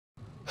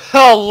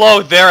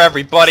Hello there,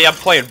 everybody. I'm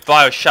playing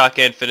Bioshock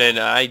Infinite, and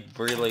I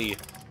really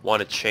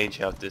want to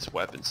change out this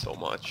weapon so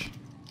much.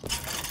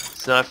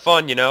 It's not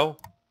fun, you know?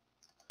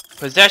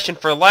 Possession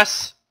for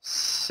less.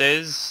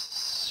 Sin.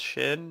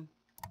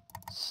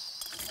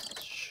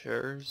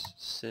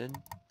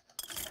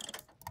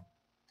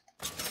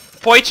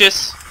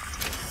 Poichus.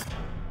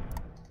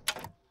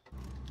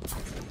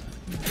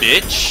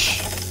 Bitch.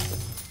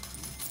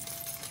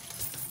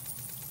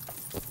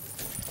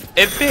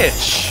 A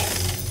bitch.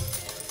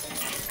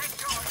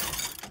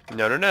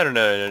 No.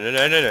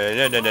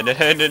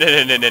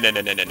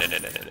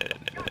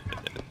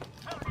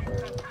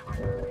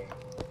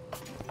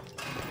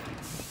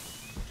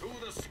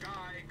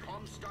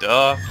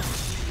 Duh.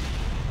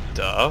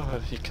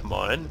 Come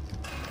on.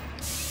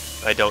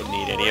 I don't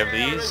need any of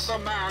these.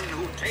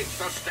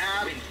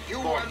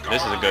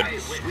 This isn't good.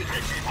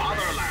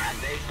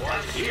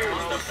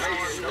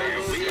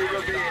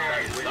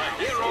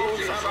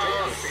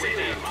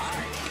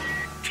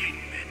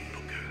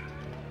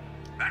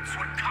 That's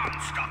what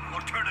Comstock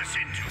will turn us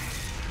into.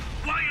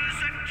 Wires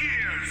and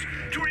gears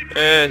to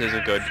repair this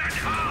isn't good.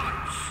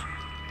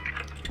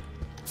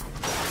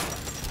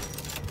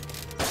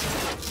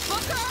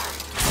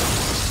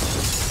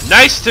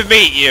 Nice to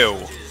meet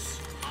you!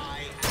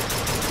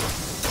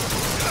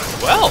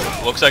 Well,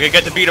 looks like I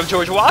get to beat up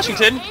George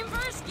Washington.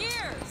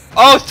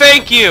 Oh,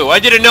 thank you! I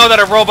didn't know that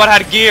a robot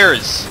had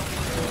gears.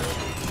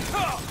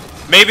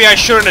 Maybe I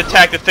shouldn't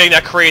attack the thing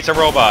that creates a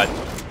robot.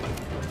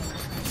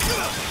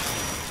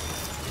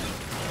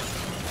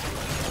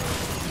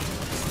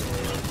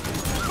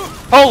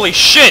 Holy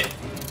shit!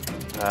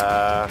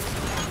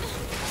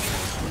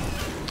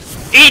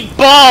 Eat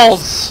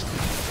balls!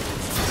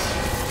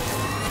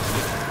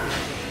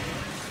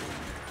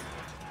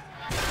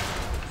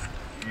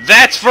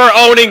 That's for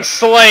owning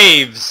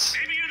slaves!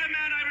 Maybe you're the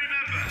man I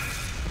remember.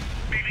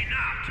 Maybe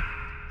not.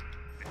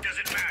 It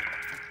doesn't matter.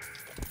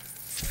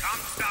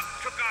 Comstock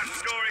took our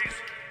stories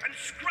and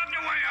scrubbed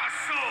away our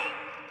soul.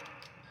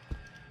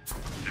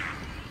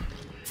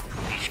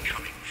 He's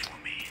coming for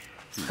me.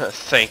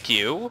 Thank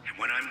you. And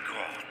when I'm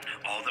gone,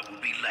 all that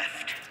will be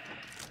left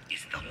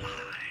is the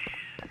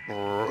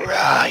lie.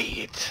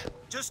 Right.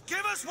 Just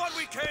give us what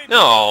we came for.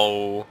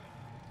 No.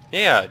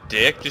 Yeah,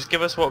 dick. Just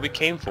give us what we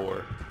came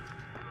for.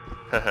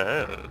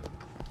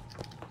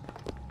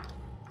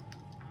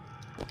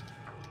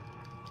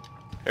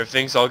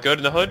 Everything's all good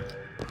in the hood?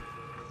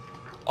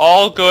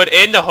 All good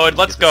in the hood.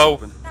 Let's go.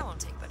 That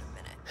won't take but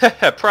a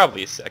minute.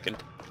 Probably a second.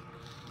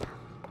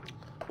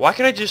 Why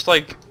can't I just,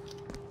 like,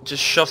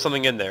 just shove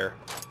something in there?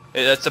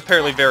 That's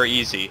apparently very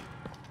easy.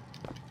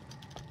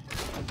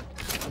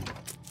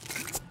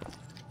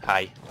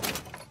 Hi.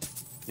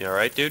 You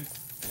alright, dude?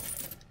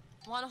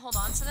 Want to hold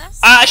on to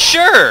this?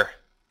 Sure!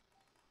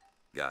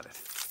 Got it.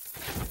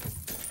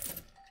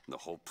 The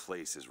whole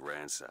place is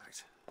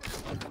ransacked.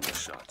 No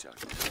shot,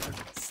 Jockey.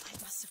 Slate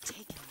must have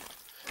taken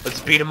it. Let's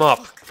beat him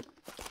up.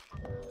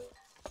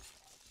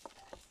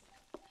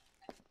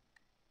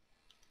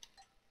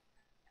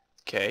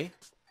 Okay.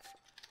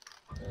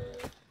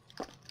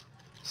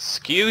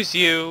 Excuse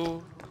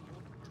you.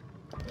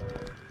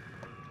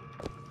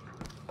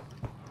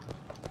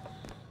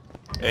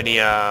 Any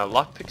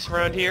lockpicks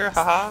around here?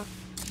 Haha.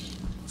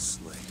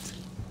 Slate.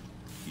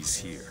 He's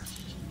here.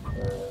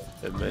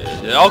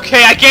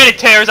 Okay, I get it,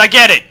 Tears. I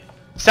get it.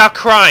 Stop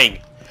crying.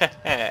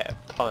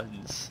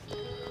 Puns.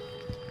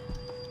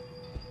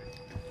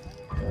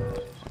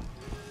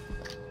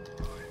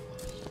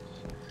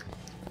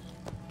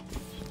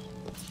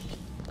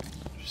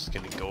 Just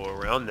gonna go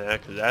around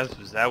that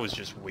because that was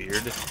just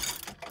weird.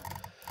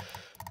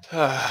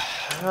 Ooh.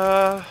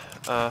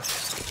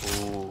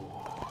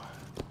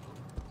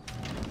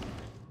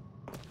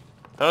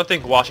 I don't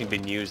think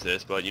Washington used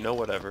this, but you know,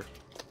 whatever.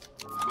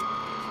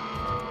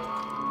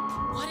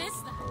 What is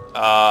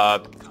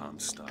that?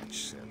 Comstock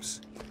ships.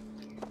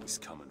 He's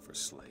coming for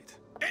Slate.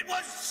 It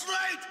was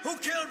Slate who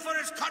killed for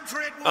his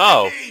country at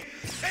Oh. Mutiny.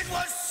 It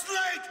was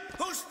Slate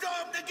who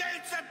stormed the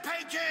gates at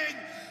Peking.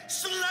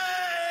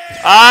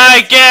 Slate!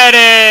 I get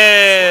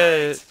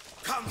it!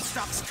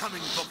 Comstock's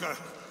coming, Booker.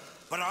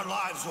 But our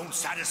lives won't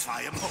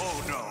satisfy him.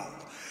 Oh, no.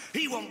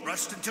 He won't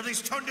rest until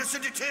he's turned us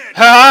into tin.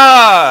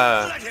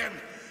 Ha! Let him.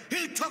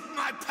 He took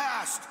my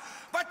past.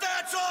 But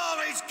that's all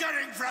he's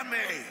getting from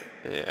me.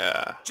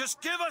 Yeah. Just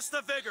give us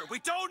the vigor. We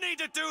don't need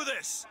to do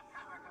this.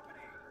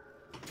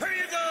 Here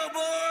you go,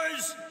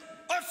 boys.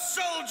 A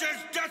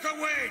soldier's death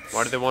awaits.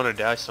 Why do they want to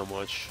die so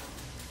much?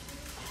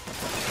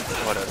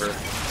 Whatever.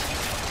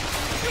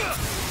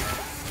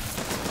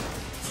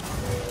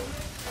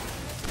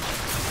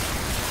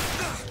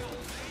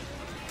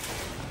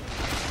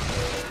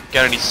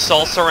 Got any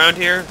salts around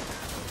here?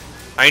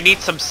 I need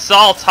some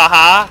salt,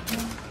 haha!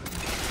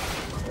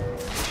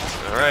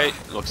 Alright,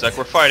 looks like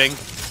we're fighting.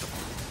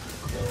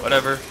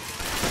 Whatever.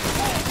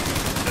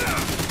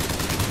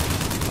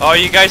 Oh, are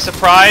you guys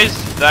surprised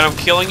that I'm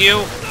killing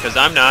you? Because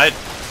I'm not.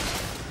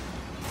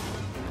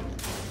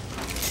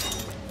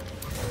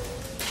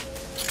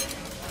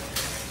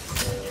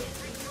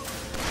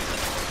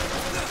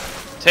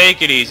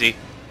 Take it easy.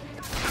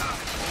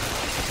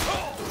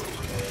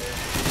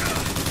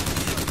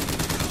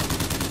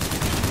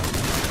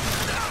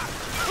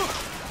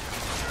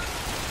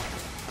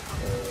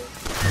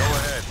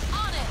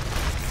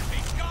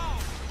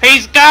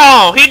 He's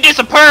gone! He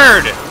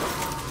disappeared!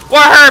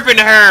 What happened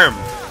to him?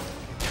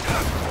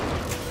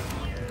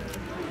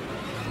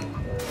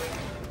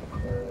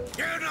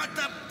 You're not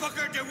the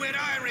Booker DeWitt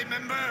I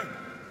remember!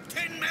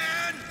 Tin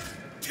Man!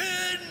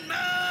 Tin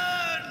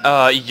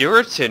Man! You're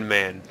a Tin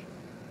Man.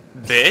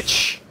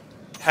 Bitch.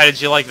 How did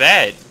you like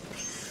that?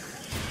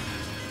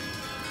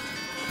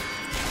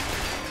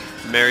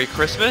 Merry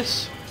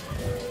Christmas?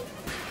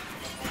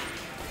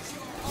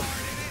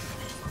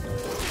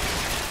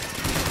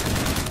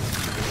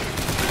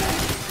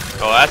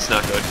 Oh, that's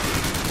not good.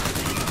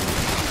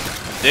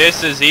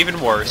 This is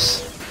even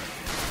worse.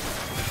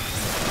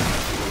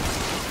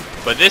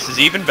 But this is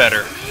even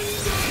better.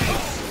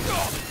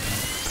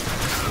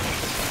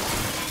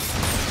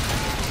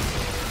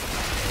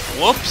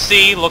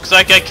 Whoopsie, looks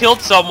like I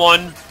killed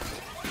someone.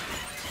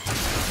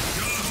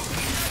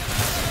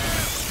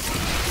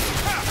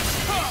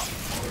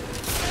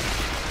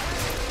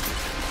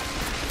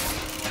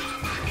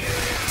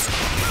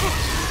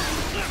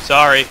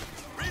 Sorry.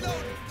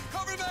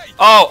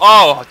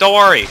 Oh, don't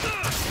worry.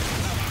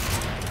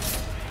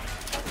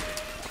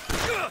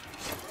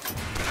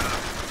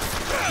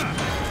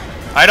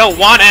 I don't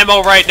want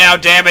ammo right now,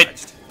 damn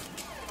it.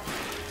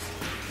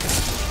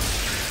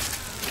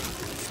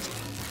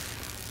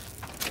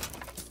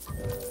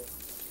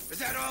 Is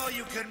that all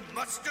you can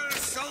muster,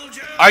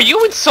 soldier? Are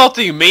you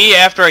insulting me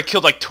after I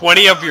killed like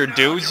 20 of your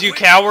dudes, you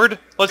coward?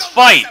 Let's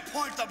fight.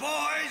 Disappoint the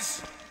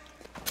boys.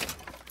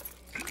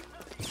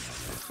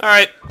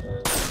 Alright.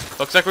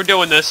 Looks like we're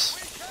doing this.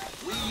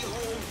 We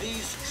hold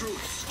these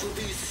truths to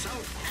be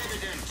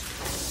self-evident.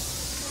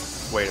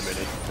 Wait a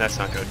minute. That's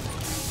not good.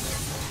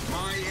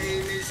 My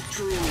aim is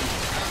true, as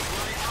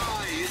my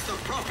eye is the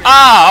prophet.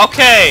 Ah,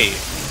 okay.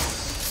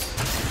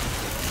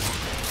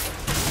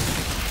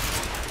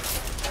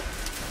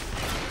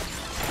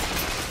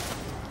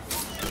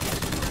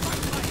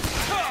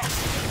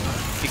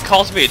 He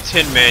calls me a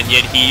Tin Man,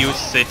 yet he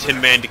uses a Tin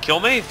Man to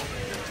kill me?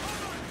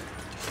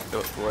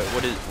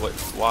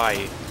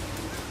 Why?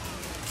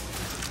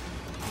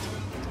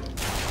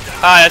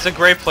 Ah, that's a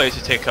great place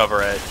to take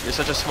cover at. You're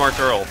such a smart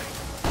girl.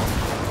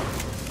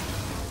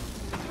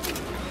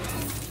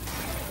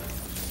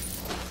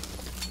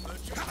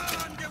 Come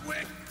on,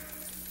 DeWitt.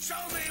 Show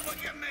me what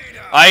you're made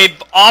of.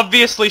 I've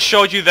obviously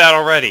showed you that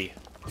already.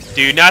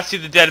 Do you not see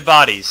the dead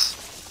bodies?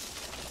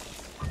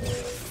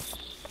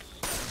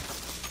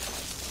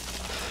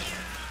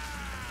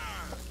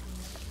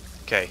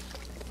 Okay.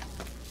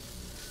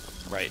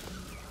 Right.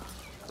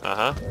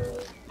 Uh-huh.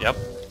 Yep.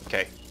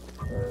 Okay.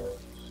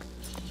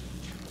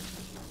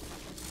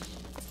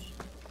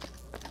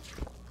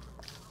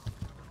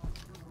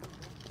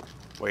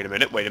 Wait a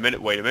minute, wait a minute,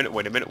 wait a minute,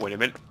 wait a minute, wait a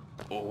minute.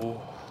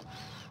 Oh.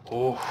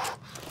 Oh.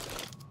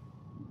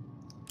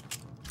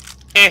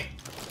 Eh.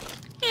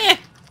 Eh.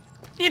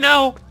 You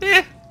know.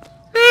 Eh.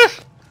 Eh.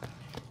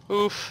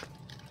 Oof.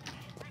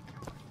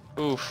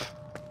 Oof.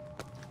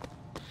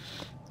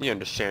 You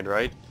understand,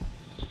 right?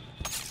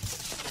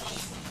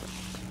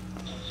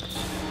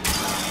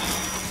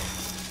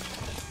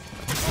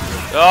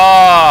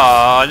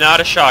 Oh, not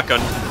a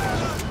shotgun.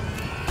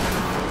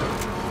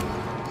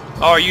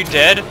 Oh, are you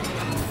dead?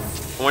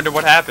 I wonder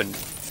what happened.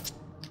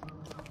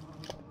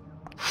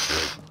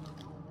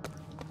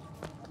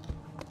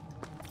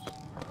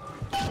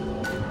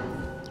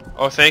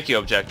 Oh, thank you,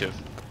 objective.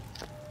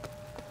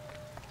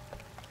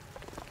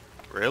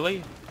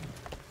 Really?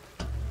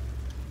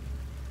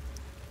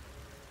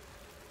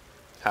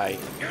 Hi.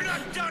 You're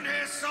not done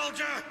here,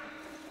 soldier.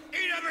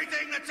 Eat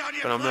everything that's on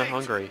your But I'm not plate.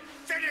 hungry.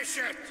 Finish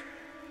it.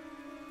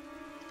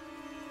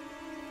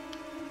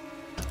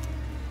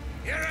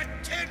 You're a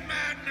Tin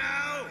Man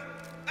now.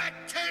 A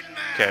Tin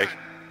Man. Okay.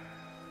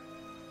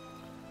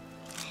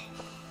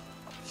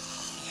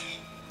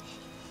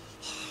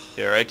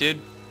 You alright,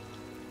 dude?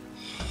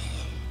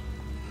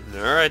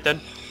 Alright then.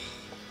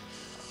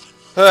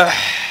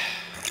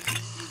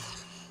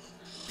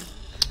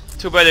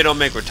 Too bad they don't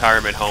make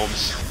retirement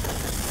homes.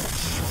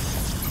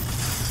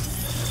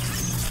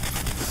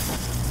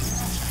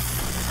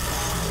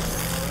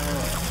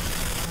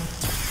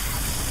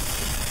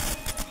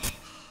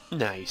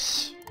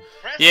 Nice.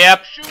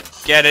 Yep.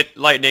 Get it.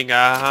 Lightning.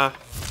 Uh-huh.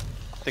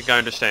 Think I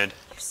understand.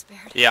 You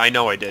spared. Yeah, I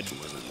know I did.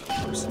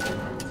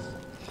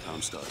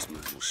 Comstock's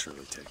men will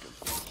surely take him.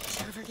 Did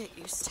you ever get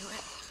used to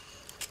it?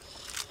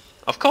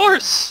 Of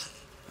course!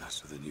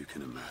 Faster than you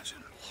can imagine.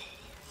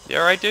 You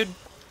alright, dude?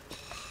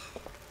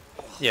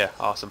 Yeah,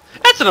 awesome.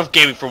 That's enough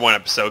gaming for one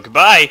episode.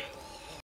 Goodbye!